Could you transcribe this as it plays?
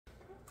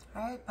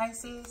Alright,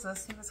 Pisces,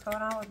 let's see what's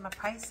going on with my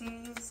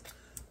Pisces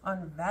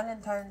on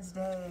Valentine's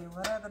Day.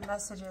 What are the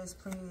messages,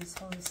 please,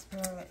 Holy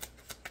Spirit,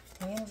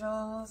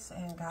 angels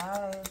and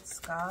guides,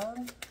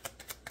 God,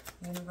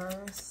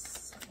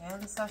 universe,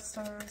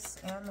 ancestors,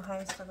 and the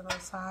highest of the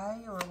Most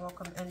High? You are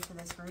welcome into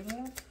this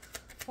reading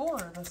for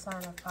the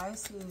sign of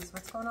Pisces.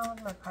 What's going on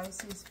with my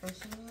Pisces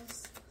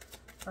fishies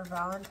for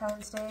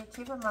Valentine's Day?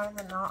 Keep in mind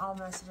that not all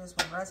messages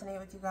will resonate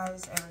with you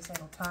guys every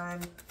single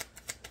time.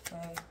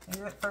 Okay,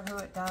 leave it for who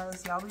it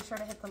does. Y'all be sure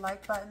to hit the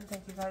like button.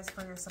 Thank you guys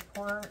for your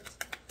support,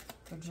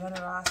 your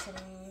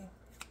generosity.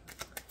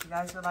 If you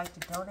guys would like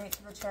to donate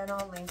to the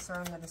channel, links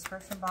are in the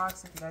description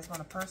box. If you guys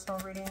want a personal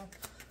reading,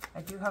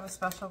 I do have a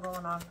special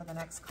going on for the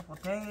next couple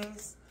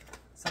days,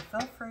 so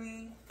feel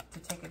free to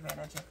take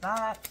advantage of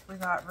that. We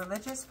got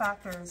religious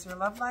factors. Your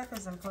love life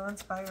is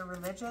influenced by your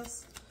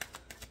religious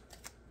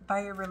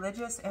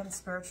and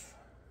spiritual.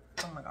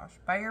 Oh my gosh,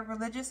 by your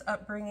religious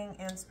upbringing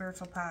and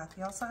spiritual path.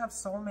 You also have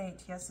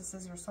soulmate. Yes, this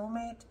is your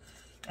soulmate.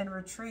 And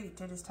retreat.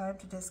 It is time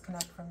to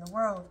disconnect from the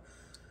world.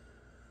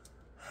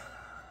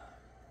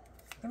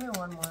 Give me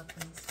one more,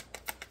 please.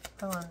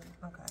 Come on.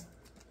 Okay.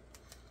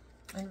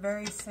 And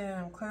very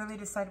soon. Clearly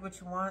decide what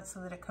you want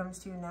so that it comes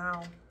to you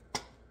now.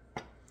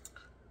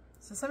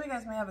 So some of you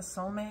guys may have a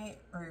soulmate,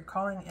 or you're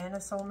calling in a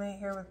soulmate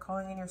here with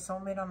calling in your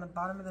soulmate on the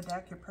bottom of the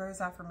deck. Your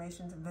prayers,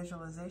 affirmations, and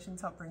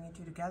visualizations help bring you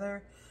two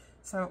together.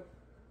 So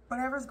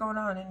whatever's going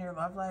on in your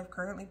love life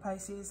currently,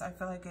 Pisces, I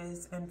feel like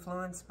is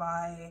influenced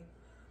by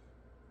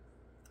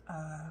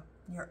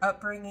your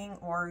upbringing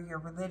or your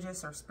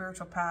religious or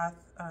spiritual path.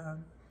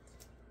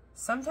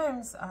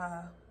 Sometimes,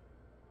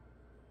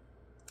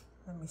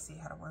 let me see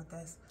how to word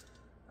this.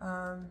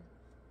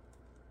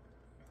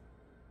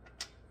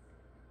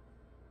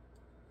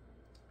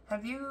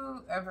 Have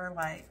you ever,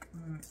 like,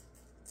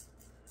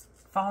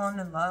 fallen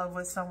in love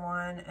with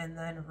someone and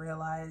then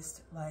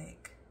realized,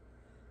 like,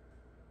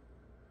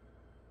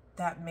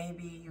 that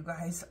maybe you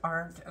guys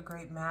aren't a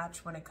great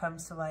match when it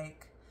comes to,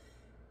 like,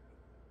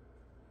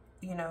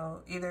 you know,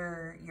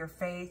 either your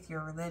faith,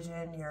 your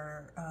religion,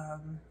 your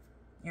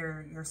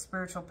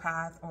spiritual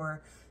path,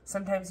 or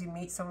sometimes you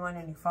meet someone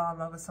and you fall in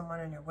love with someone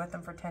and you're with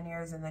them for 10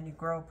 years and then you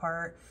grow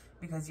apart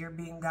because you're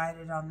being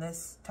guided on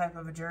this type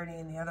of a journey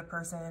and the other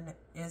person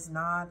is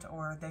not,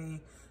 or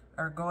they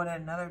are going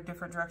in another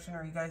different direction,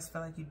 or you guys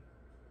feel like you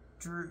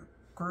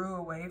grew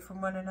away from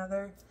one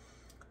another.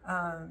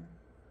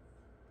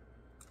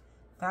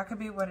 That could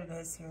be what it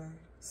is here.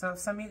 So if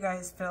some of you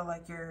guys feel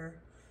like you're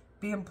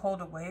being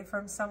pulled away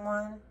from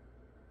someone,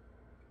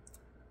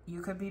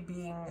 you could be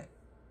being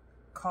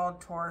called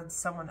towards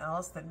someone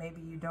else that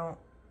maybe you don't,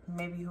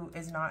 maybe who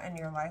is not in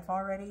your life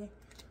already.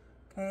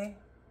 Okay?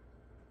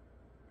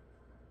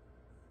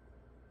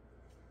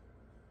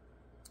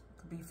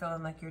 Could be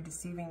feeling like you're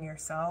deceiving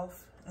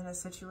yourself in a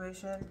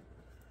situation.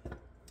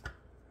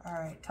 All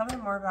right, tell me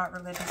more about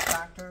religious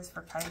factors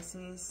for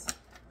Pisces.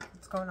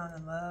 What's going on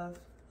in love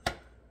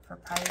for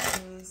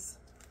Pisces?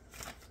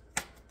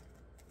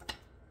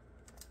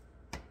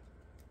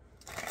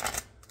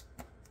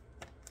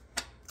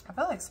 I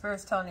feel like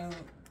Spirit's telling you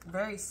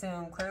very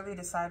soon, clearly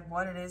decide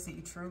what it is that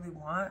you truly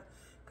want,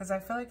 because I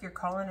feel like you're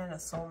calling in a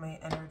soulmate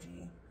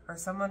energy, or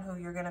someone who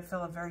you're going to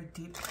feel a very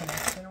deep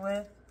connection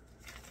with,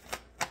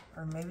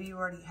 or maybe you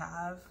already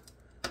have.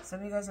 Some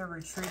of you guys are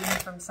retreating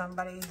from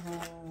somebody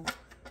who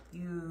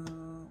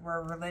you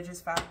were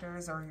religious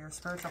factors, or your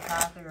spiritual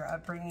path or your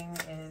upbringing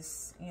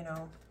is, you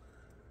know,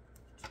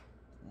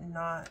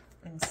 not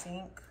in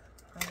sync,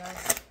 I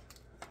guess.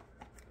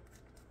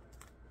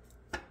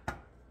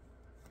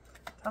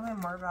 Tell me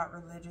more about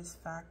religious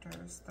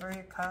factors. 3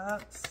 of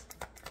Cups.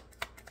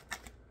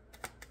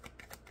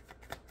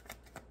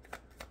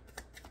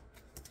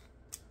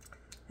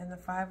 And the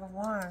 5 of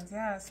Wands.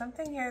 Yeah,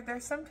 something here.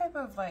 There's some type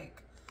of,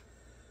 like,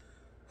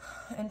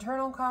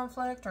 internal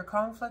conflict or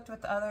conflict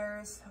with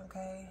others.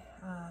 Okay.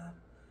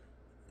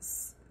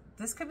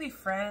 This could be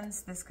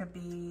friends. This could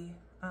be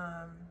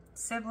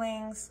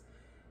siblings.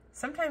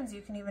 Sometimes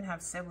you can even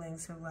have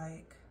siblings who,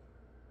 like,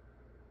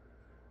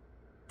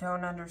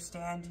 don't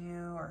understand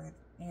you, or,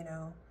 you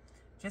know,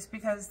 just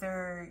because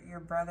they're your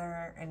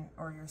brother and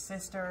or your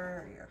sister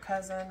or your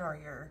cousin or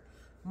your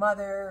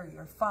mother or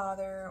your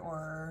father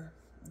or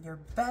your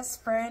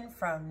best friend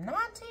from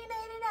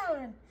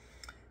 1989,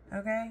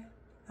 okay,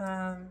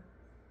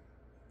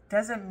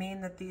 doesn't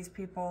mean that these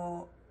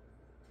people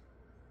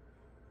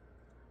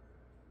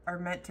are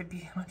meant to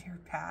be on your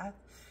path.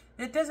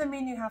 It doesn't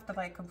mean you have to,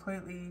 like,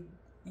 completely,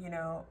 you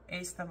know,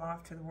 ace them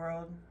off to the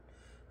world.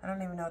 I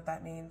don't even know what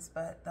that means,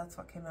 but that's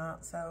what came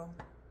out. So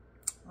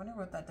I wonder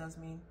what that does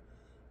mean.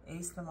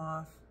 Ace them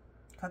off.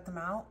 Cut them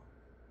out,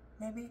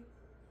 maybe?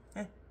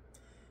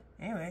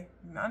 Anyway,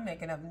 I'm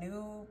making up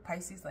new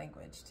Pisces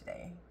language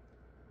today.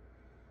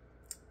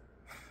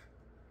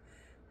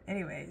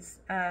 Anyways,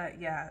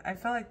 yeah, I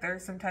feel like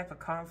there's some type of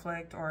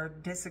conflict or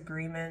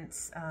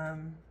disagreements.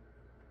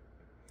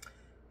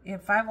 You know,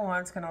 5 of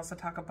Wands can also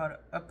talk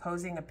about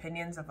opposing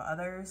opinions of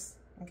others.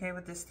 Okay,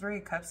 with this 3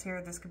 of Cups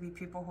here, this could be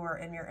people who are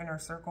in your inner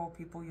circle,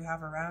 people you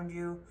have around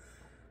you.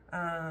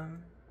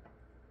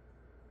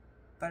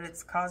 but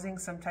it's causing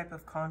some type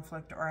of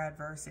conflict or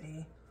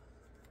adversity.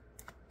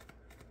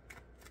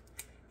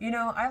 You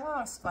know, I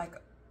lost like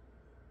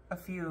a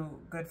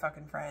few good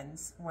fucking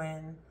friends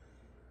when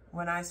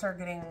I started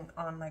getting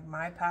on like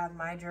my path,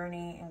 my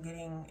journey, and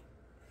getting,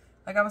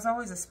 like, I was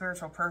always a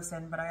spiritual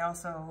person, but I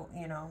also,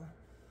 you know,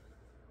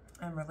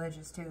 I'm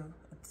religious too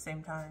at the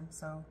same time.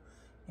 So,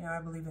 you know, I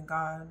believe in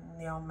God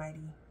and the Almighty.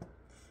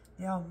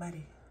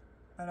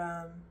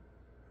 But,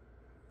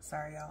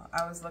 sorry, y'all.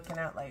 I was looking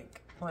at,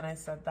 like, when I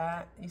said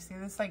that, you see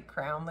this, like,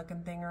 crown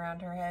looking thing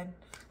around her head?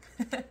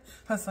 I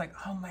was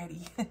like,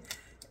 Almighty.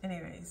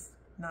 Anyways,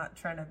 not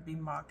trying to be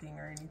mocking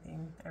or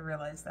anything. I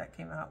realized that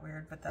came out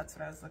weird, but that's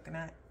what I was looking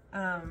at.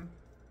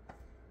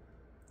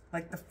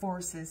 Like the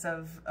forces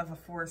of a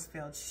force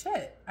field.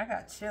 Shit, I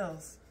got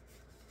chills.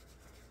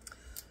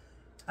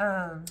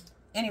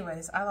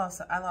 Anyways, I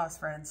lost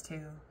friends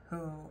too,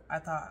 who I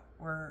thought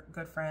were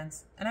good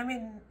friends. And I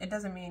mean, it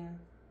doesn't mean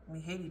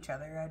we hate each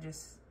other. I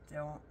just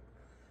don't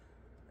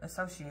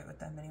associate with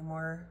them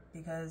anymore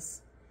because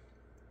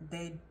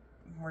they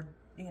were,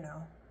 you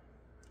know,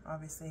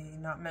 obviously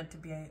not meant to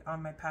be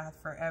on my path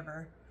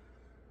forever.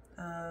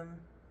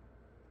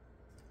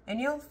 And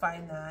you'll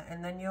find that,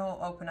 and then you'll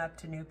open up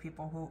to new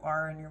people who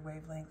are in your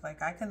wavelength.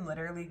 Like, I can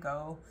literally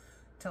go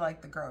to,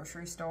 like, the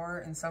grocery store,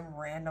 and some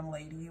random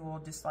lady will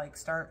just, like,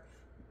 start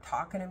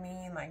talking to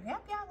me, and, like,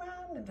 yep,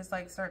 and just,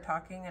 like, start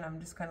talking, and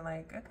I'm just kind of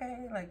like,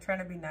 okay, like, trying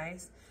to be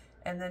nice.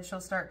 And then she'll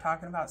start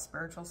talking about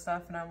spiritual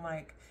stuff, and I'm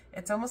like,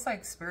 it's almost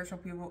like spiritual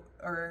people,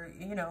 or,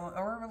 you know,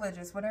 or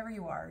religious, whatever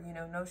you are, you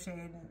know, no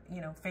shade,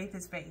 you know, faith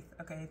is faith,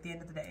 okay, at the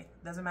end of the day.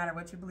 Doesn't matter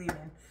what you believe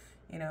in,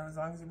 you know, as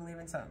long as you believe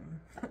in something.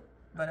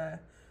 But,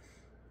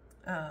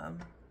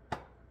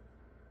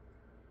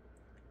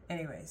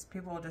 anyways,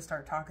 people will just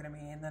start talking to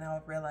me, and then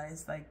I'll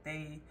realize, like,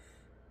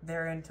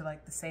 they're into,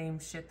 like, the same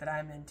shit that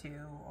I'm into,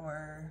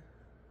 or,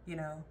 you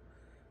know,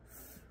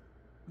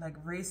 like,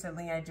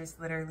 recently I just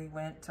literally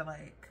went to,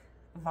 like,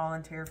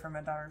 volunteer for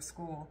my daughter's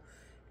school,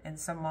 and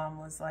some mom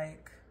was,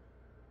 like,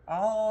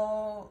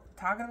 all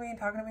talking to me,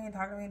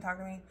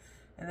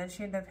 and then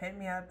she ended up hitting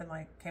me up and,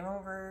 like, came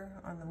over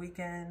on the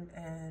weekend,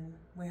 and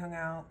we hung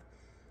out,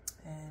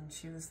 and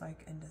she was,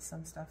 like, into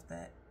some stuff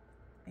that,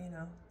 you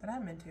know, that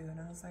I'm into, and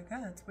I was like,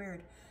 oh, that's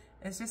weird.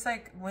 It's just,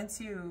 like, once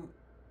you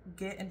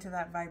get into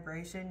that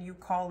vibration, you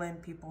call in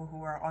people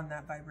who are on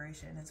that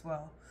vibration as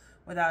well,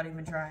 without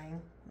even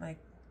trying. Like,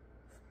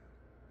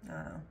 I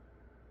don't know.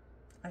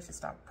 I should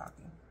stop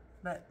talking.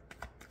 But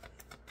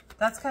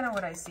that's kind of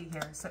what I see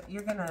here. So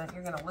you're gonna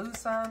lose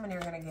some and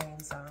you're gonna gain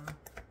some.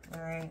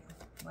 Alright?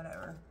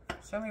 Whatever.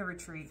 Show me a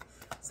retreat.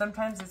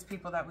 Sometimes it's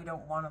people that we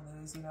don't want to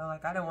lose, you know,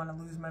 like I don't want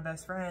to lose my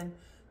best friend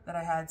that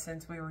I had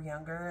since we were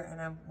younger, and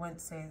I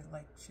wouldn't say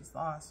like she's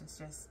lost. It's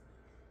just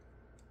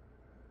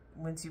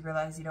once you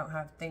realize you don't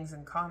have things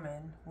in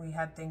common. We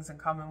had things in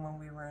common when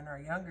we were in our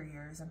younger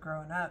years and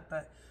growing up,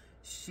 but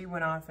she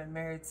went off and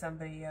married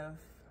somebody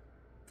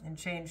and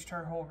changed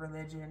her whole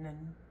religion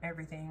and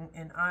everything,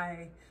 and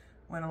I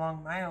went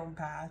along my own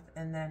path,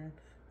 and then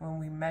when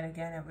we met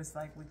again, it was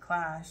like we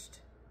clashed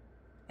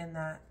in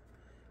that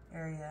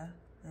area.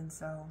 And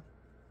so,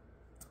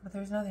 but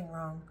there's nothing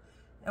wrong.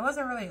 It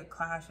wasn't really a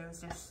clash, it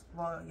was just,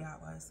 well, yeah,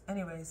 it was.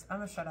 Anyways, I'm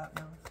gonna shut up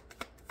now.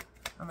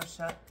 I'm gonna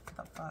shut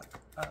the fuck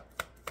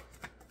up.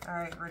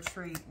 Alright,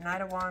 retreat.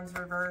 Knight of Wands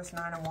reversed,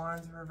 Nine of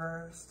Wands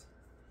reversed,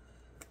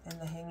 and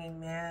the Hanging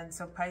Man.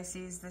 So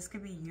Pisces, this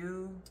could be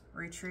you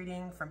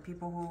retreating from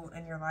people who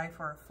in your life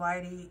are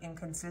flighty,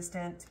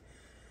 inconsistent.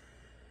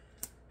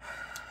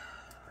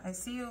 I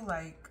see you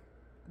like,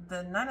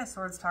 the Nine of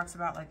Swords talks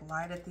about like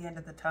light at the end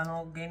of the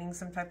tunnel, gaining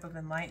some type of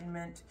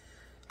enlightenment.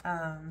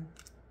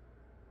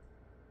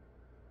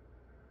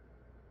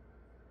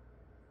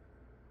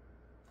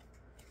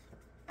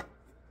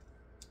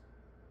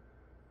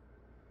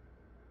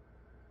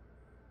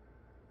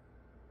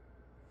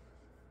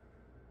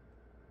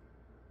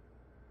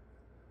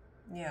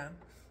 Yeah.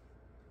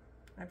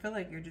 I feel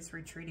like you're just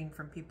retreating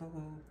from people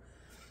who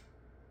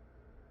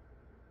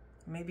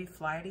maybe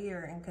flighty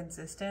or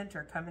inconsistent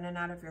or coming in and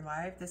out of your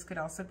life. This could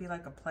also be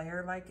like a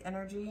player-like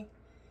energy.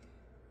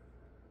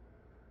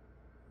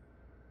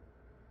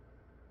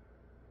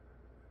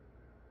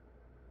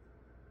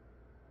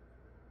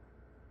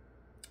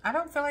 I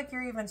don't feel like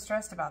you're even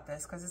stressed about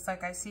this, because it's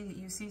like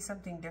you see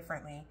something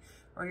differently,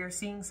 or you're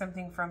seeing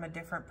something from a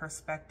different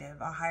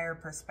perspective, a higher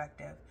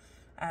perspective,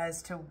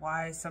 as to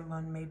why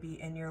someone may be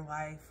in your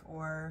life,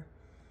 or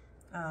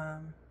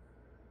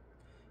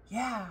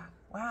yeah,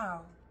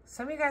 wow.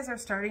 Some of you guys are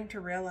starting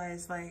to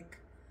realize like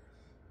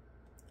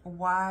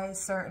why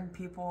certain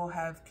people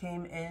have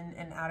came in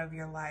and out of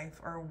your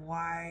life, or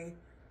why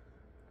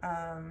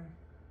and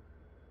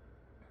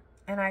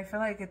I feel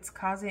like it's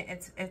causing,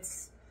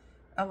 it's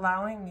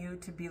allowing you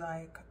to be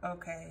like,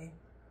 okay,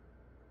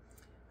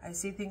 I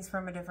see things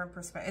from a different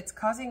perspective. It's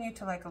causing you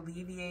to like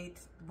alleviate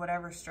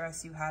whatever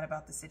stress you had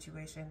about the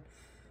situation.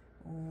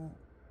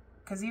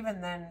 Because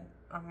even then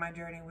on my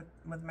journey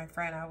with my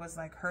friend, I was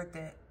like hurt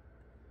that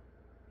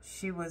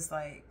she was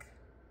like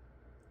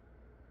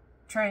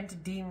trying to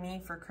deem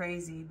me for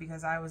crazy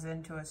because I was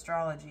into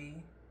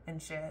astrology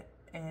and shit,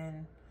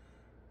 and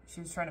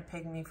she was trying to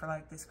peg me for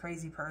like this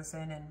crazy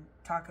person and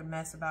talking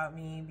mess about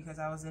me because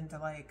I was into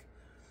like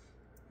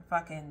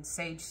fucking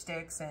sage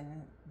sticks,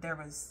 and there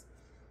was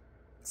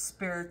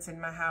spirits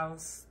in my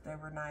house. They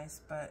were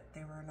nice, but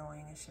they were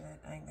annoying as shit,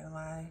 I ain't gonna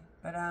lie.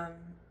 But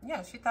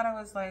yeah, she thought I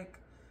was like,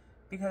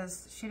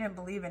 because she didn't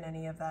believe in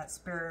any of that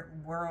spirit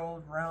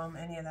world, realm,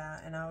 any of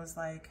that. And I was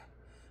like,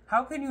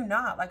 how can you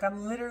not? Like,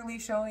 I'm literally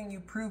showing you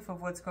proof of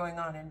what's going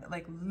on, and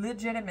like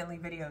legitimately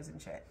videos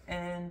and shit.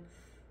 And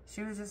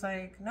she was just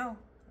like, no,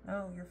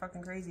 you're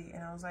fucking crazy.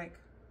 And I was like,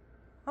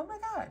 oh my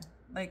God.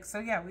 Like, so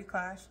yeah, we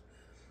clashed.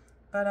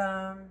 But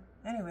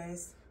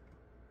anyways,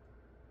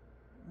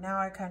 now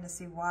I kind of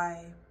see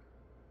why,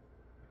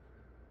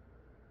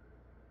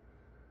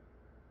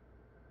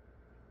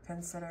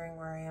 considering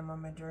where I am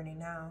on my journey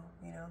now,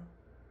 you know.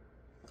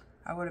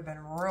 I would have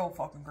been real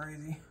fucking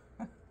crazy.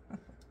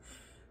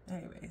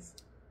 Anyways,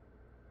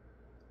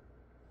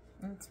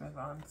 let's move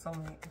on.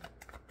 Soulmate.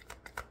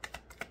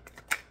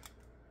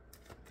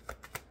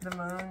 The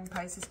moon,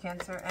 Pisces,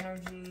 Cancer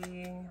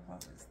energy.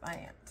 What was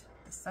that?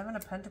 The Seven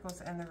of Pentacles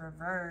in the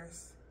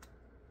reverse.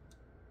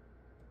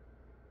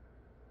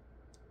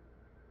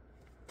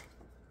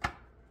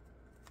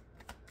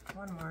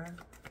 One more.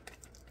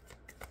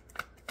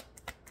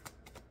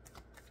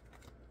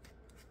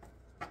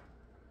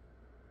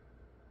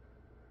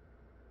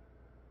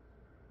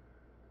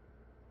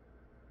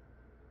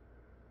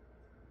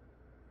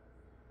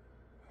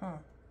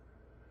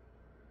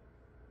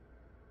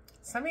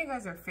 Some of you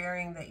guys are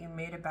fearing that you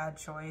made a bad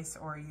choice,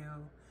 or you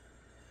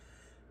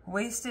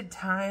wasted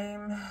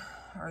time,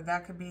 or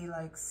that could be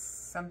like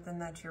something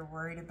that you're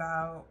worried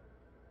about.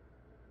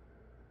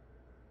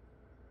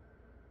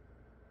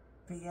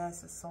 But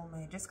yes, a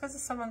soulmate. Just because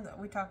of someone,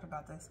 we talked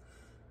about this,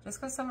 just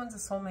because someone's a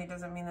soulmate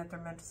doesn't mean that they're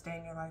meant to stay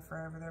in your life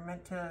forever. They're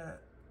meant to,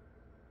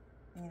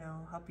 you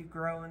know, help you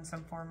grow in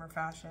some form or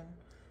fashion.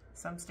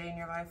 Some stay in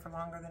your life for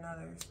longer than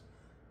others.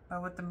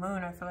 But with the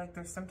moon, I feel like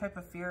there's some type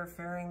of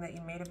fearing that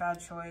you made a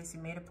bad choice, you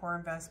made a poor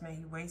investment,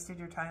 you wasted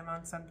your time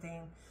on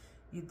something.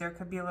 There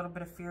could be a little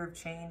bit of fear of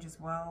change as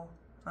well,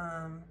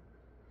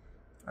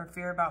 or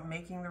fear about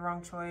making the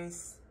wrong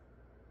choice.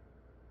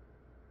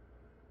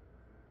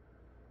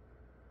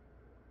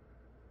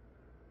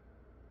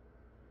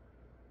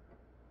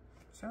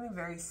 Show me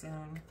very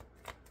soon.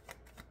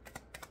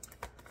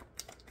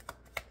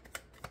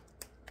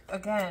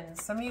 Again,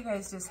 some of you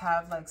guys just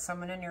have like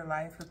someone in your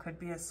life who could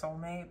be a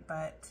soulmate,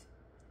 but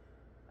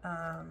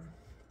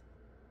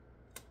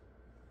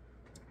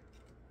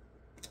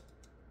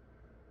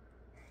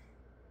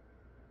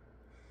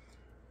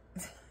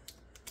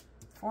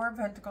Four of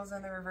Pentacles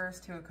in the reverse,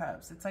 Two of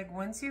Cups. It's like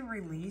once you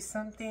release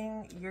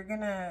something, you're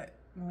gonna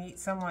meet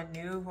someone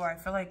new who I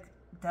feel like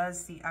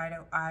does see eye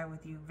to eye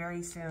with you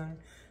very soon,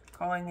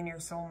 calling in your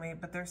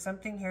soulmate. But there's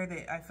something here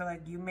that I feel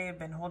like you may have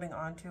been holding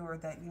on to, or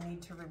that you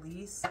need to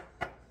release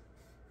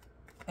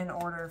in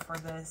order for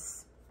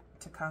this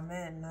to come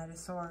in. Knight of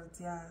Swords,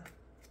 yeah.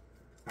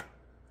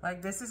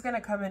 Like, this is going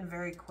to come in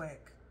very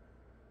quick.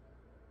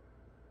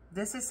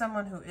 This is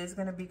someone who is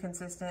going to be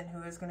consistent,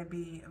 who is going to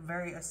be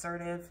very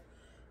assertive.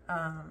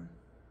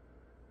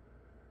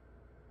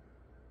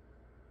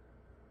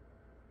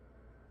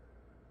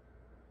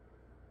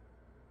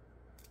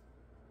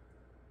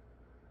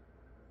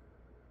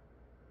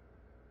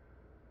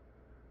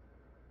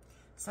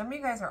 Some of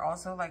you guys are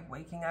also like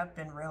waking up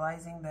and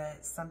realizing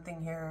that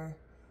something here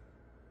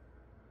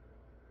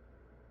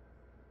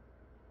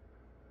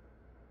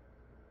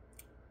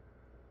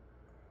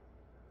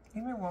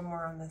give me one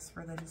more on this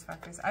religious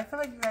factors. I feel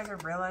like you guys are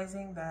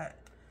realizing that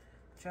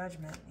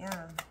Judgment,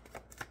 yeah.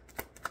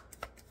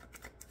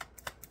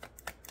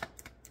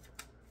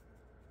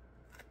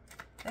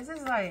 This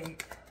is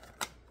like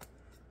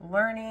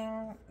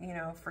learning, you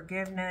know,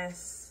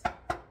 forgiveness.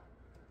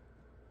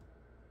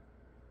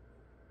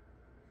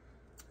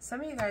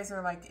 Some of you guys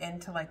are like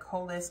into like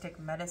holistic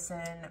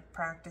medicine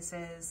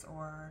practices,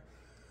 or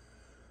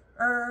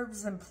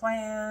herbs and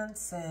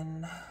plants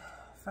and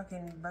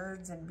fucking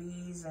birds and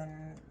bees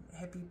and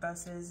hippie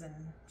buses, and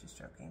just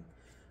joking.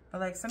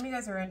 But like some of you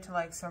guys are into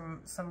like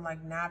some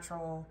like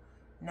natural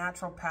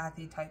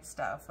pathy type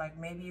stuff. Like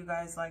maybe you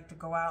guys like to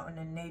go out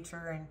in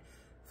nature and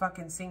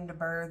fucking sing to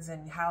birds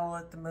and howl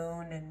at the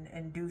moon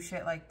and do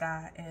shit like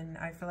that. And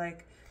I feel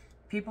like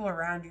people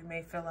around you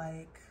may feel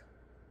like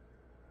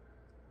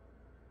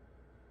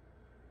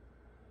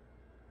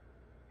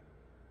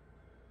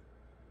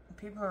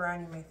people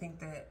around you may think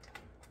that,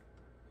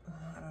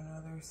 I don't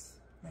know, there's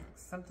like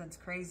something's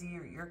crazy,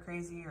 or you're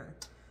crazy, or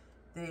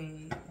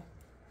they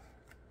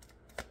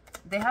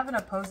have an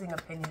opposing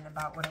opinion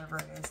about whatever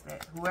it is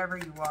that, whoever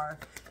you are.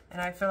 And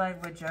I feel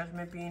like with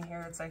Judgment being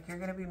here, it's like you're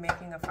going to be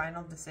making a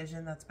final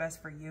decision that's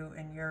best for you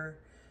and your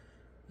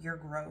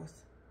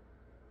growth.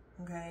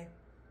 Okay?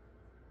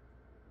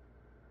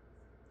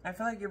 I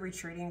feel like you're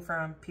retreating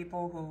from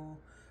people who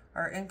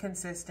are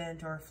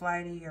inconsistent or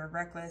flighty or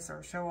reckless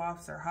or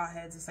show-offs or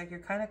hotheads. It's like you're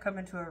kind of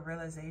coming to a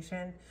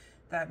realization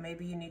that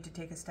maybe you need to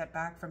take a step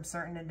back from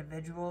certain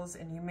individuals,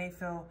 and you may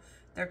feel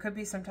there could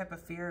be some type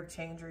of fear of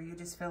change, or you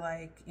just feel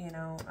like, you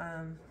know,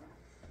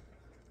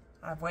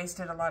 I've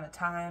wasted a lot of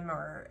time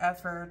or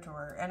effort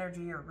or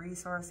energy or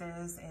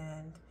resources,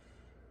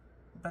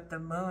 but the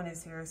moon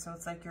is here, so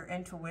it's like your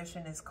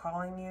intuition is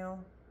calling you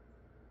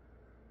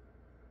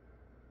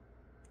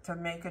to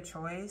make a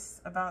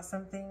choice about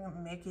something,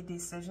 make a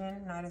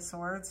decision, Knight of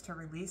Swords, to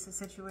release a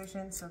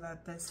situation so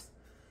that this,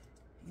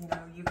 you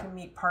know, you can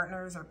meet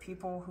partners or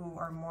people who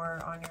are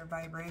more on your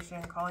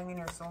vibration. Calling in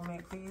your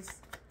soulmate, please.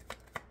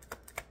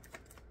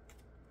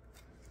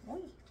 Oy.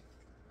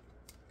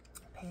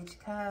 Page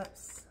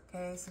Cups.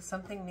 Okay, so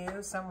something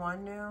new,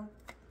 someone new.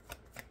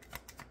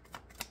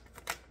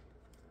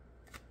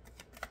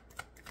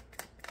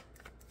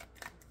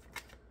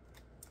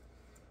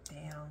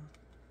 Damn.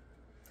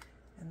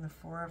 And the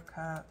Four of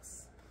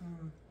Cups.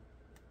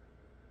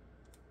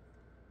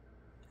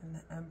 And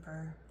the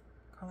Emperor.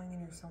 Calling in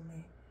your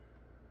soulmate.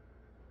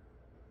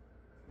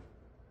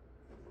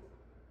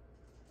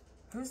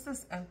 Who's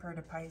this Emperor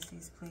to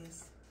Pisces,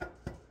 please?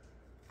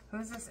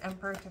 Who's this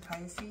Emperor to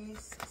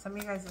Pisces? Some of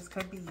you guys, this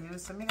could be you.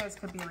 Some of you guys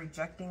could be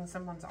rejecting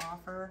someone's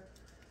offer.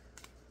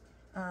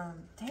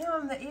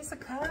 Damn, the Ace of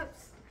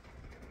Cups.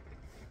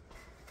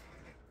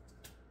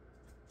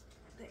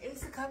 The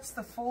Ace of Cups,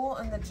 the Fool,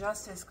 and the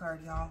Justice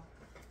card, y'all.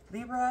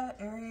 Libra,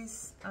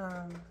 Aries,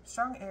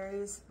 strong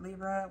Aries,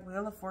 Libra,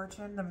 Wheel of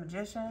Fortune, the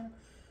Magician.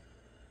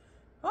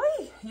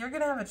 Oy, you're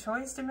going to have a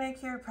choice to make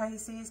here,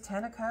 Pisces.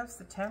 Ten of Cups,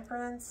 the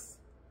Temperance.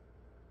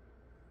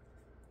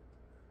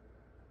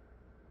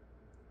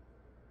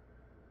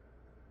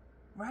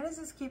 Why does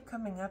this keep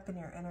coming up in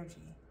your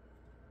energy?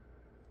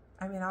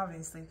 I mean,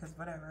 obviously, because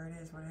whatever,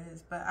 it is what it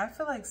is. But I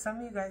feel like some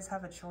of you guys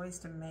have a choice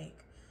to make.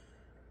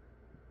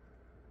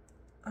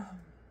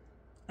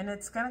 And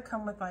it's going to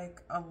come with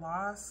like a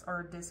loss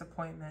or a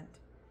disappointment.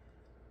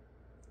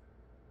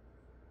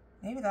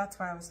 Maybe that's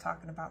why I was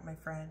talking about my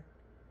friend.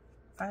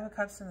 Five of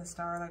Cups and the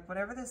Star. Like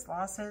whatever this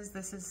loss is,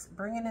 this is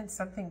bringing in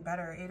something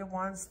better. Eight of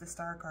Wands, the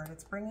Star card.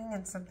 It's bringing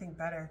in something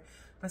better.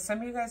 But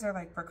some of you guys are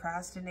like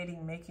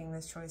procrastinating making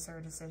this choice or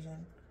a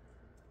decision.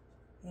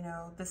 You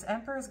know, this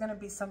Emperor is going to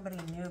be somebody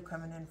new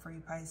coming in for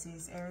you,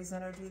 Pisces. Aries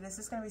energy. This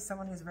is going to be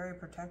someone who's very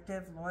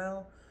protective,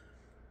 loyal.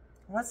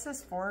 What's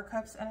this Four of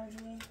Cups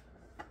energy?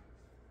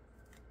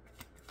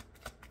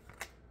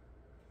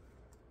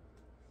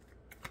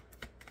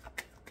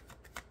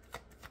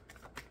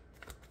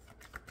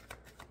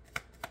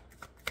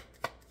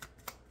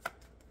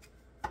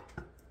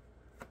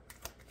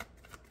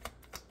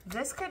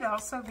 This could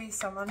also be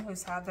someone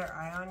who's had their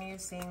eye on you,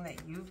 seeing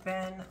that you've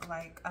been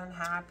like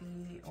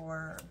unhappy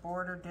or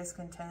bored or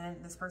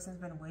discontent. This person's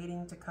been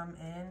waiting to come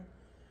in,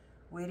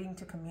 waiting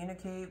to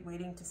communicate,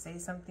 waiting to say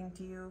something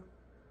to you.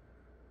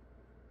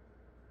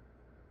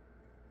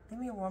 Give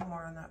me one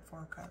more on that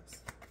Four of Cups.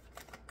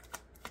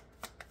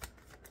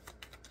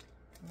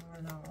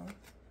 No.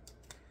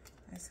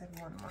 I said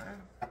one more.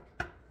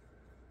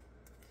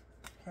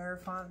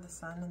 Hierophant, the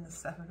Sun, and the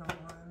Seven of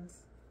Wands.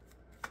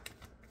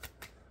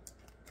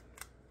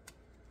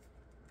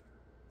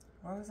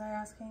 What was I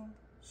asking?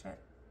 Shit.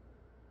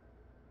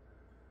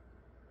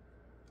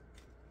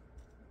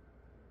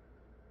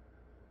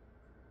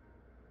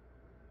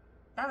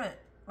 Damn it.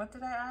 What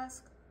did I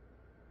ask?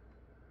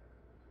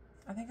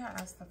 I think I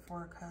asked the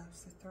Four of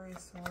Cups, the Three of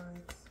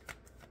Swords.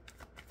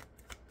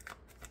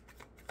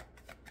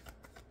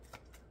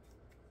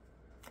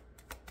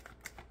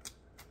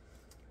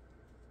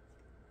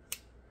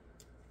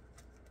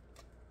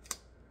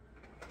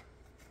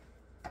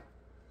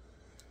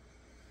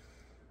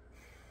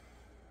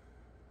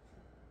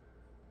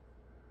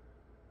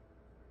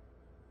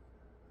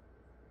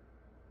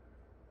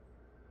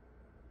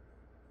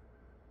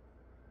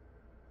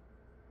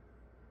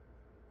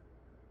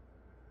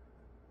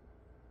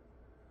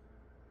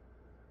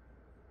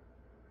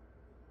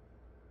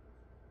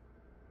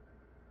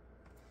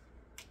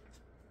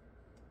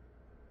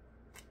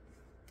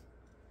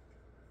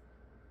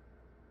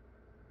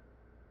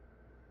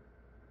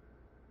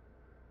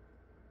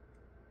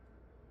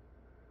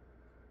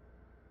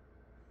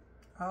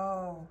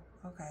 Oh,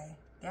 okay.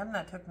 Damn,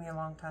 that took me a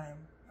long time.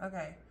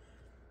 Okay.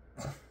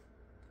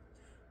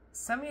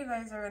 Some of you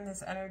guys are in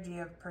this energy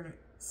of...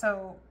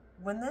 So,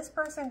 when this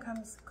person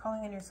comes...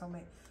 Calling in your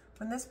soulmate.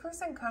 When this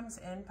person comes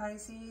in,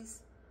 Pisces...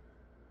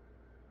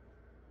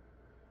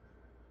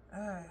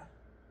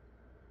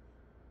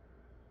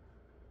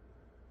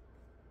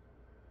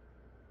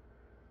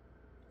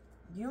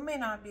 you may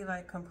not be,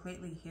 like,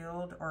 completely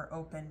healed or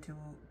open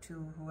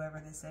to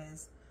whoever this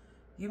is.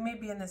 You may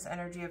be in this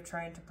energy of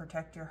trying to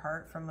protect your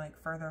heart from like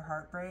further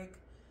heartbreak.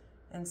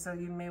 And so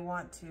you may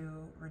want to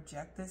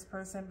reject this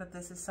person, but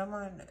this is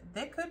someone,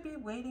 they could be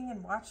waiting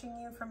and watching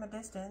you from a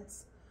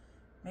distance.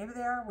 Maybe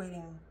they are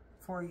waiting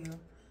for you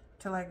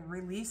to like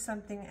release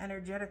something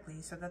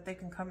energetically so that they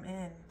can come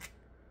in.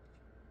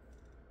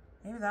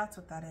 Maybe that's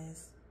what that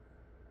is.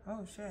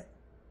 Oh shit.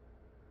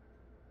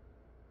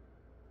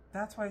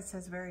 That's why it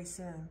says very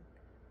soon.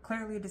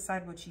 Clearly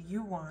decide what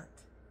you want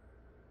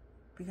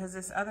because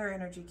this other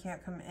energy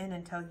can't come in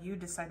until you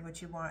decide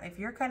what you want. If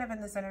you're kind of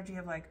in this energy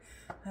of like,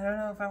 I don't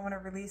know if I want to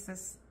release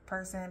this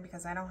person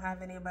because I don't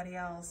have anybody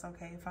else,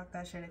 okay, fuck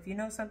that shit. If you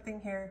know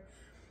something here,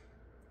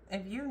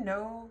 if you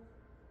know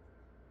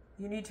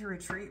you need to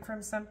retreat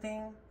from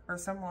something or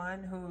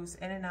someone who's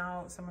in and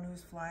out, someone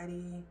who's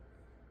flighty,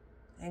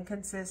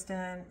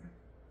 inconsistent.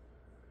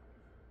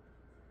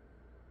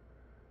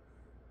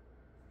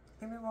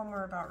 Give me one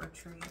more about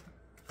retreat.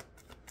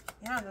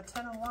 Yeah, the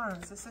 10 of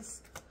Wands. This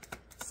is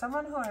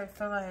someone who I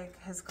feel like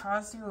has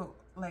caused you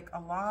like a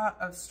lot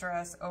of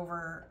stress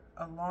over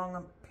a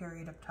long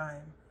period of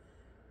time.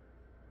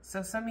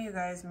 So some of you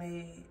guys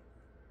may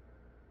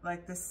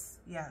like this.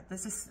 Yeah,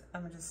 this is,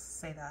 I'm gonna just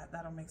say that.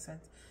 That'll make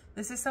sense.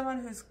 This is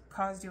someone who's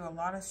caused you a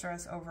lot of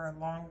stress over a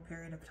long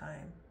period of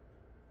time.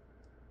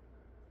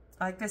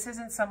 Like, this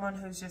isn't someone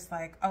who's just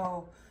like,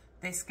 oh,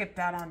 they skipped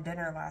out on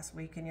dinner last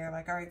week and you're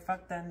like, all right,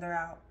 fuck them, they're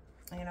out.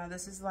 You know,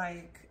 this is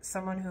like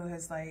someone who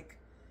has like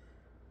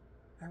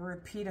a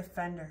repeat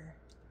offender.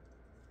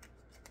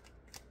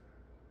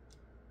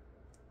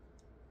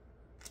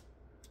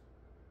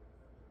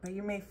 But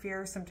you may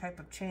fear some type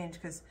of change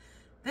because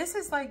this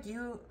is like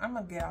you, I'm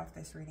going to get off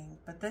this reading,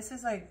 but this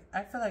is like,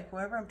 I feel like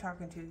whoever I'm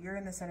talking to, you're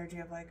in this energy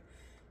of like,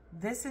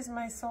 this is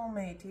my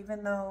soulmate,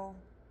 even though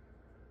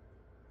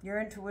your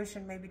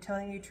intuition may be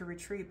telling you to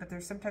retreat, but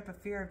there's some type of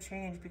fear of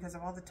change because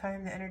of all the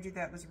time, the energy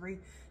that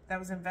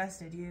was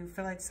invested. You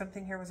feel like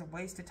something here was a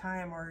waste of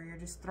time, or you're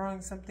just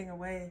throwing something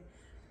away.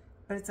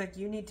 But it's like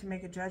you need to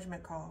make a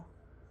judgment call.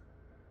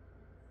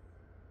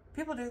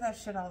 People do that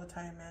shit all the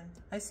time, man.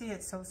 I see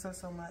it so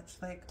much.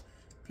 Like,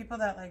 people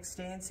that like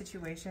stay in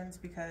situations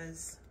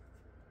because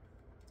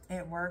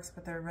it works,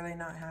 but they're really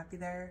not happy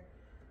there.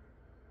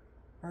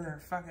 Or they're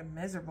fucking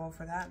miserable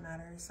for that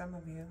matter, some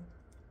of you.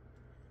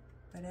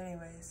 But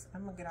anyways,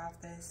 I'm gonna get off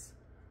this.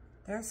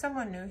 There's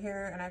someone new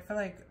here, and I feel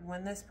like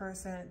when this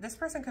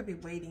person could be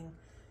waiting.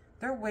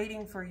 They're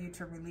waiting for you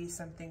to release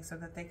something so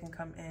that they can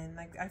come in.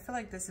 Like, I feel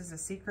like this is a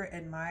secret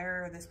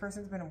admirer. This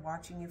person's been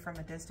watching you from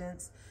a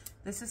distance.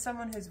 This is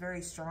someone who's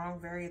very strong,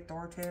 very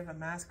authoritative, a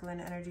masculine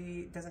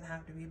energy. Doesn't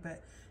have to be,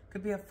 but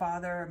could be a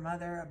father, a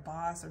mother, a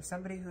boss, or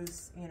somebody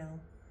who's, you know,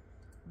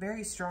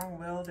 very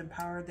strong-willed,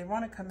 empowered. They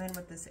want to come in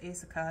with this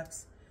Ace of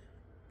Cups.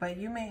 But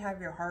you may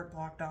have your heart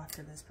blocked off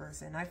to this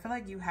person. I feel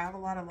like you have a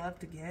lot of love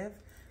to give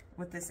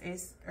with this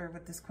Ace, or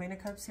with this Queen of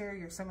Cups here.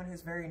 You're someone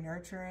who's very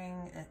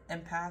nurturing,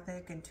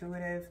 empathic,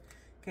 intuitive.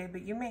 Okay,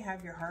 but you may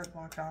have your heart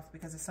blocked off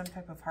because of some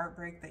type of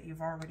heartbreak that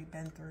you've already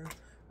been through,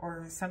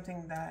 or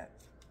something that,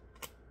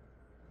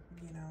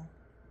 you know,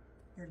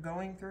 you're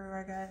going through,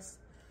 I guess.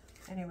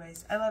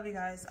 Anyways, I love you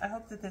guys. I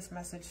hope that this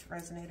message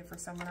resonated for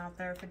someone out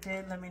there. If it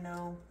did, let me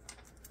know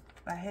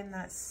by hitting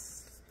that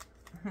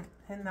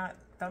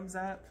thumbs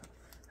up.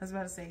 I was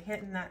about to say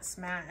hitting that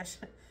smash,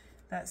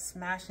 that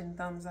smashing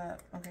thumbs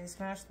up. Okay,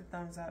 smash the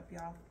thumbs up,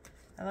 y'all.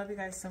 I love you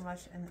guys so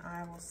much, and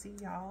I will see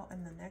y'all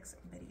in the next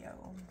video.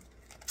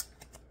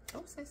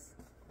 Oh, sis.